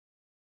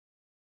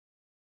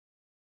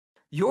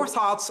Your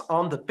thoughts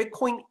on the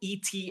Bitcoin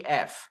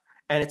ETF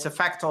and its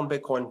effect on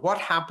Bitcoin. What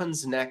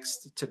happens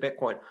next to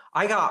Bitcoin?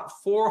 I got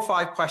 4 or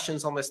 5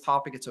 questions on this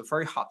topic. It's a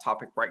very hot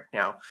topic right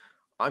now.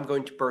 I'm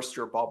going to burst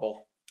your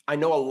bubble. I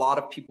know a lot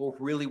of people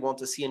really want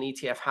to see an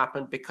ETF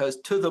happen because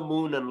to the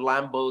moon and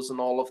Lambos and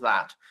all of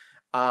that.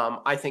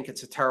 I think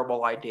it's a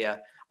terrible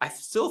idea. I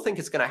still think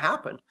it's going to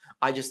happen.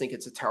 I just think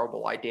it's a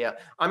terrible idea.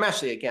 I'm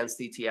actually against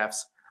ETFs.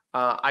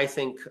 I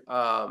think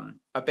a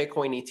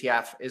Bitcoin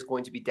ETF is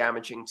going to be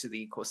damaging to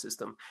the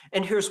ecosystem.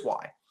 And here's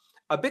why.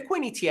 A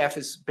Bitcoin ETF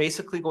is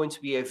basically going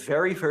to be a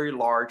very, very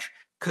large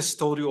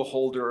custodial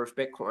holder of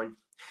Bitcoin.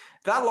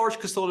 That large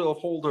custodial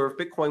holder of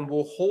Bitcoin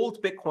will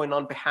hold Bitcoin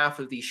on behalf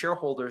of these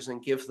shareholders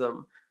and give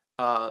them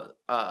a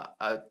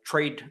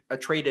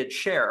traded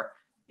share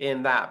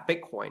in that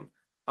Bitcoin.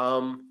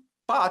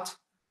 But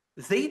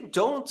they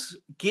don't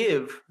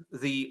give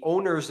the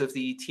owners of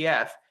the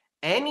ETF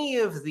any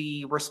of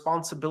the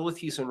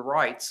responsibilities and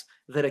rights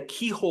that a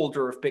key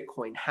holder of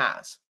Bitcoin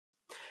has.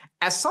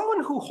 As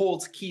someone who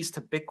holds keys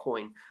to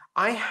Bitcoin,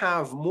 I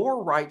have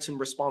more rights and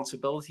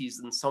responsibilities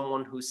than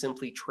someone who's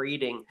simply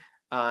trading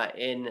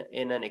in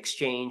an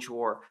exchange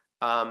or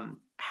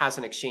has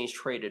an exchange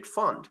traded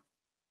fund.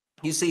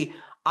 You see,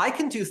 I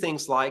can do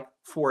things like,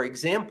 for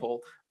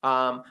example,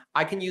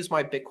 I can use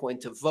my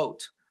Bitcoin to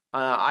vote.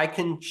 I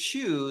can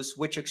choose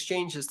which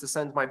exchanges to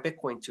send my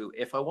Bitcoin to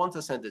if I want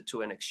to send it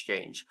to an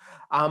exchange.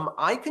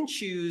 I can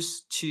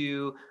choose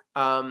to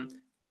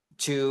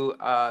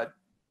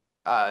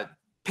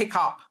pick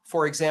up,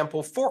 for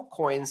example, fork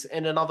coins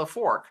in another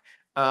fork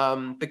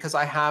because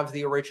I have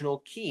the original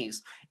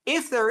keys.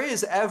 If there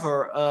is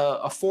ever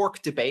a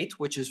fork debate,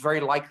 which is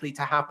very likely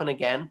to happen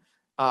again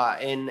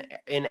in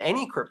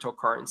any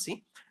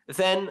cryptocurrency,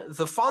 then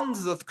the fund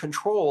that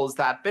controls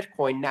that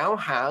Bitcoin now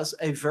has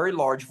a very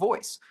large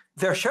voice.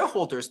 Their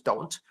shareholders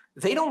don't.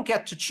 They don't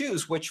get to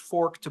choose which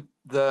fork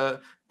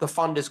the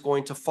fund is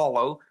going to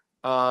follow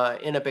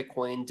in a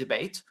Bitcoin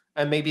debate.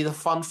 And maybe the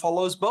fund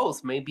follows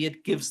both. Maybe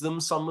it gives them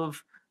some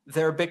of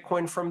their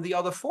Bitcoin from the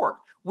other fork.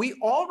 We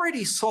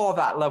already saw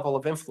that level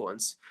of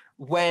influence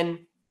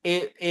when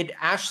it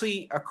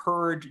actually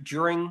occurred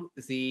during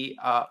the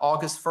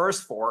August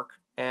 1st fork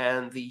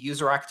and the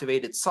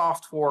user-activated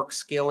soft fork,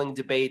 scaling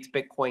debate,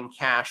 Bitcoin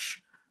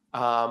Cash,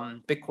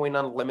 Bitcoin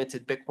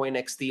Unlimited, Bitcoin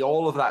XD,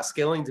 all of that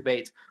scaling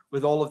debate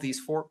with all of these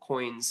fork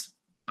coins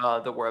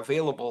that were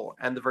available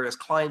and the various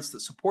clients that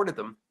supported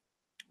them.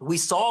 We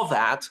saw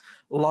that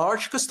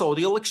large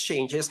custodial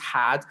exchanges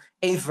had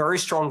a very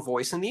strong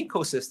voice in the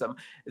ecosystem.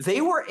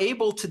 They were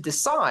able to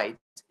decide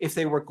if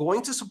they were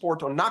going to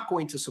support or not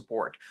going to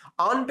support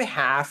on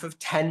behalf of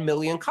 10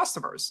 million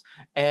customers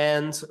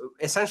and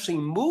essentially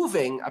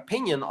moving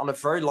opinion on a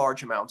very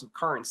large amount of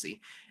currency.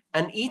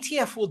 An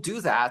ETF will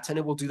do that, and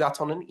it will do that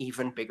on an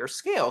even bigger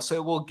scale. So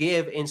it will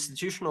give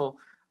institutional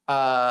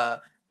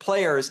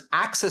players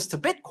access to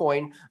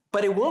Bitcoin,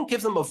 but it won't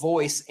give them a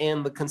voice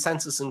in the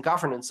consensus and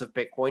governance of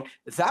Bitcoin.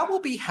 That will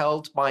be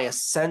held by a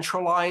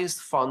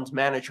centralized fund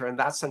manager, and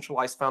that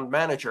centralized fund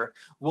manager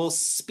will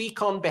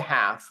speak on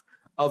behalf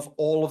of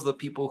all of the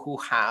people who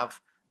have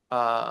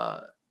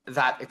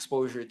that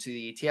exposure to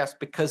the ETFs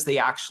because they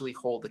actually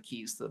hold the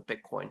keys to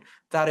Bitcoin.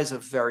 That is a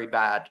very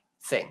bad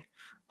thing.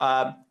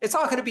 It's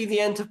not going to be the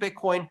end of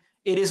Bitcoin.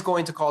 It is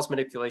going to cause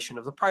manipulation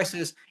of the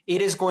prices.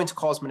 It is going to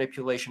cause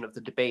manipulation of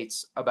the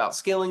debates about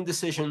scaling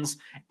decisions.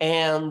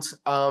 And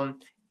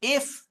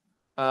if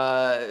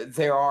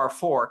there are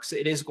forks,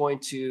 it is going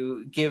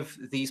to give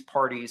these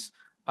parties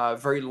a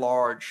very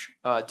large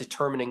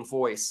determining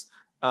voice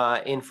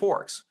in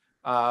forks,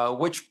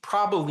 which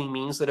probably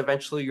means that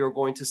eventually you're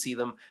going to see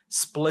them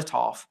split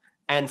off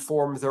and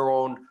form their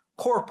own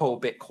corpo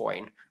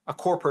Bitcoin, a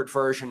corporate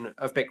version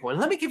of Bitcoin.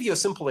 Let me give you a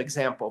simple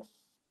example.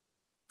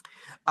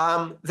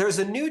 There's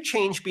a new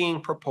change being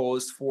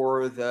proposed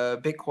for the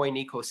Bitcoin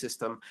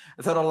ecosystem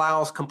that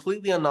allows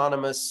completely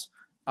anonymous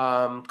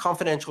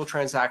confidential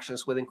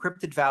transactions with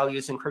encrypted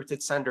values,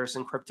 encrypted senders,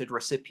 encrypted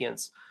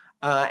recipients.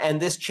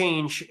 And this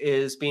change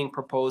is being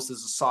proposed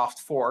as a soft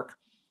fork.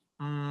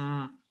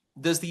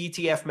 Does the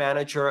ETF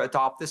manager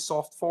adopt this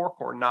soft fork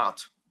or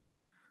not?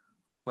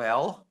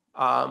 Well,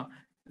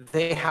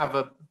 they have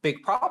a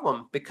big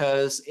problem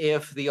because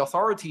if the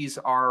authorities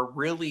are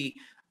really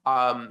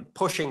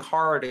pushing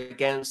hard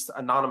against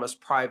anonymous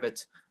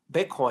private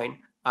Bitcoin,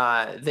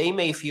 they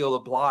may feel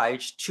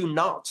obliged to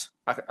not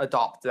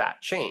adopt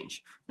that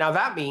change. Now,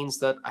 that means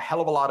that a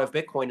hell of a lot of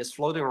Bitcoin is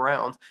floating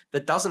around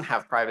that doesn't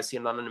have privacy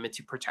and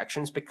anonymity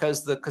protections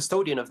because the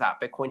custodian of that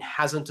Bitcoin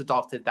hasn't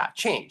adopted that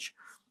change.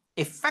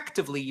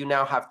 Effectively, you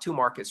now have 2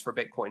 markets for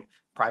Bitcoin,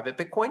 private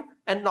Bitcoin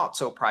and not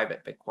so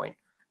private Bitcoin.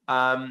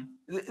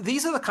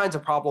 These are the kinds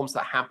of problems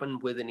that happen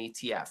with an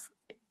ETF.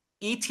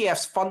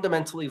 ETFs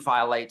fundamentally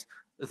violate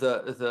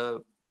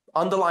the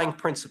underlying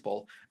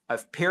principle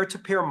of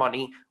peer-to-peer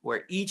money,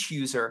 where each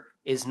user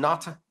is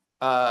not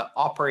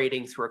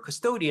operating through a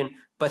custodian,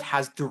 but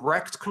has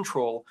direct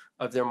control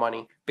of their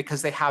money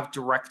because they have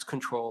direct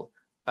control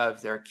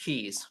of their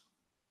keys.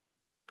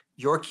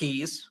 Your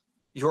keys,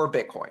 your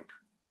Bitcoin.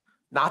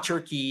 Not your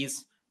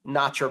keys,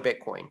 not your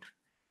Bitcoin.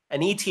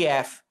 An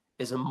ETF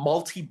is a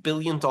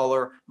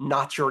multi-billion-dollar,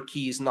 not your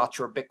keys, not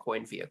your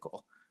Bitcoin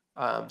vehicle.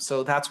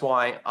 So that's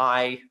why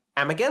I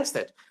am against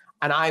it.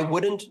 And I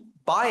wouldn't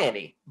buy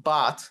any,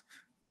 but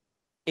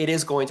it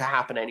is going to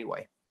happen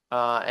anyway.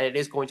 And it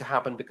is going to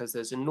happen because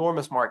there's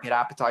enormous market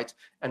appetite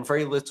and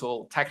very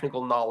little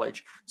technical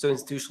knowledge. So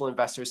institutional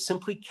investors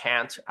simply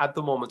can't, at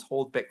the moment,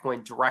 hold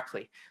Bitcoin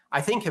directly.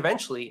 I think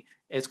eventually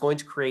it's going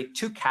to create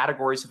two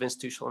categories of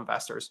institutional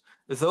investors.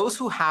 Those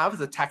who have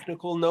the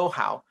technical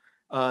know-how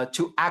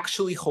to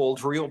actually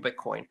hold real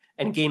Bitcoin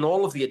and gain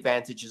all of the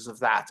advantages of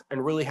that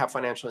and really have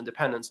financial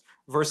independence,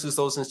 versus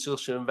those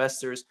institutional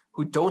investors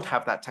who don't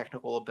have that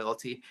technical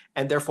ability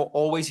and therefore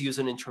always use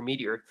an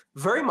intermediary.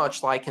 Very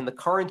much like in the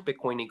current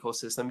Bitcoin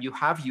ecosystem, you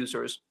have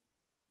users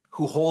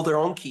who hold their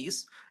own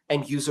keys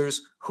and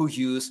users who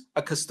use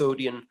a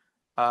custodian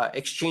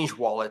exchange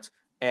wallet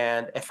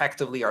and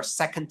effectively are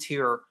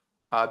second-tier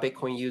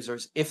Bitcoin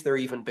users, if they're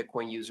even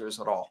Bitcoin users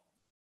at all.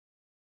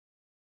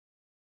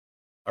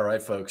 All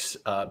right, folks.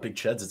 Big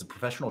Cheds is a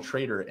professional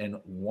trader and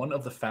one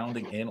of the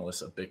founding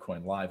analysts of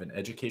Bitcoin Live, an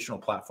educational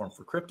platform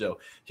for crypto.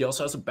 He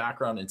also has a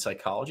background in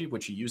psychology,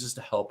 which he uses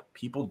to help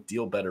people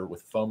deal better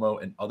with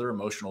FOMO and other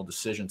emotional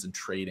decisions in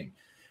trading.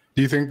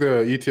 Do you think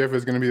the ETF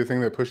is going to be the thing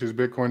that pushes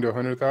Bitcoin to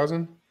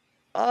 100,000?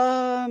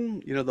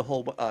 You know, the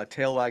whole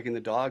tail wagging the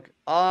dog.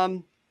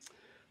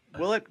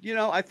 Well,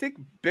 I think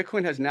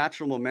Bitcoin has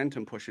natural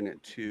momentum pushing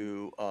it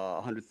to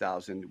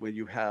 100,000 when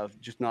you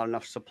have just not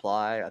enough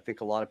supply. I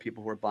think a lot of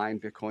people who are buying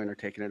Bitcoin are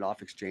taking it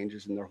off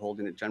exchanges and they're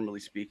holding it, generally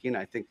speaking.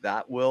 I think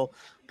that will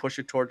push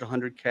it towards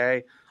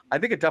 100K. I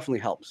think it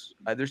definitely helps.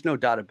 There's no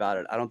doubt about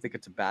it. I don't think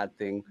it's a bad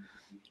thing.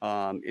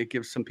 It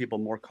gives some people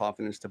more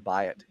confidence to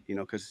buy it,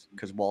 because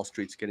Wall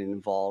Street's getting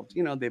involved.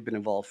 They've been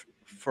involved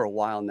for a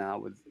while now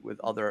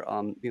with other,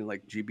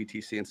 like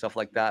GBTC and stuff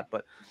like that.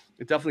 But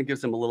it definitely gives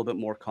them a little bit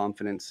more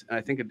confidence. And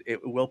I think it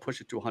will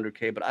push it to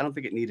 100K, but I don't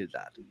think it needed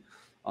that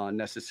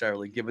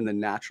necessarily, given the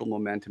natural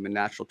momentum and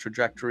natural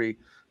trajectory,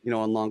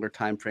 on longer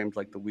time frames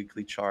like the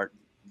weekly chart.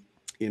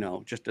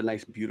 Just a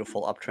nice,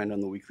 beautiful uptrend on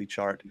the weekly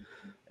chart.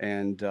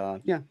 And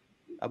yeah,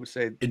 I would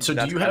say. And so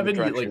do you have any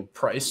like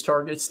price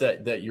targets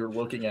that you're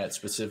looking at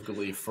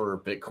specifically for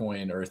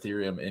Bitcoin or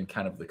Ethereum in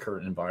kind of the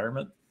current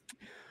environment?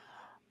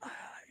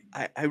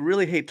 I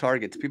really hate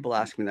targets. People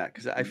ask me that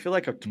because I feel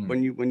like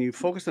when you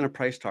focus on a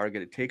price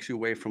target, it takes you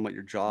away from what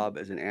your job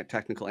as a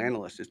technical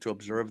analyst is, to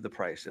observe the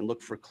price and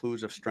look for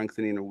clues of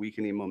strengthening or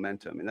weakening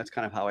momentum. And that's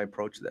kind of how I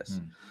approach this.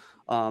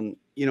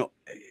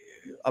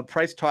 A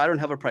price I don't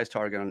have a price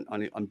target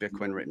on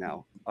Bitcoin right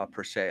now,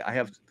 per se. I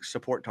have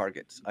support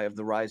targets. I have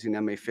the rising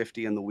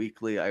MA50 and the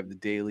weekly. I have the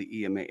daily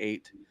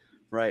EMA8,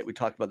 right? We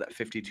talked about that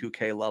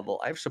 52K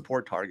level. I have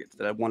support targets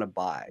that I want to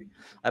buy.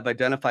 I've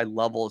identified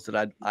levels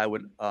that I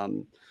would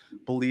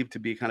believe to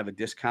be kind of a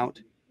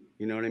discount.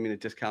 You know what I mean? A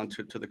discount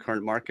to the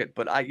current market.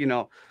 But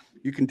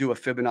you can do a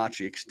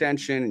Fibonacci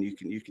extension, and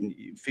you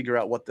can figure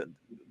out what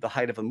the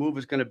height of a move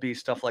is going to be,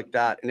 stuff like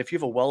that. And if you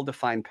have a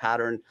well-defined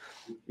pattern,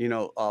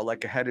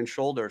 like a head and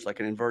shoulders, like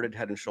an inverted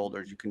head and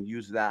shoulders, you can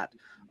use that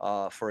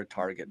for a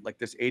target. Like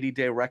this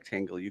 80-day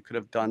rectangle, you could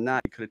have done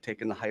that. You could have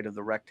taken the height of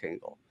the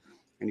rectangle,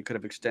 and you could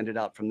have extended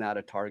out from that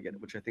a target,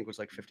 which I think was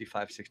like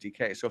 55,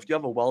 60K. So if you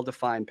have a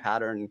well-defined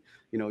pattern,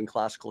 in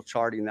classical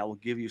charting, that will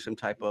give you some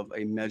type of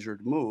a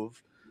measured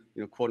move,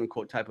 quote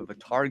unquote type of a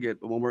target.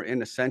 But when we're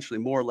in essentially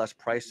more or less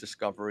price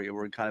discovery,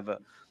 we're in kind of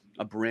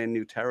a brand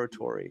new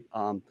territory.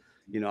 I'm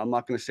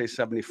not going to say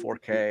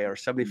 74K or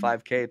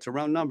 75K. It's a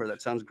round number.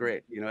 That sounds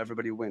great.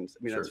 Everybody wins.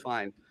 I mean, Sure. That's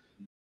fine.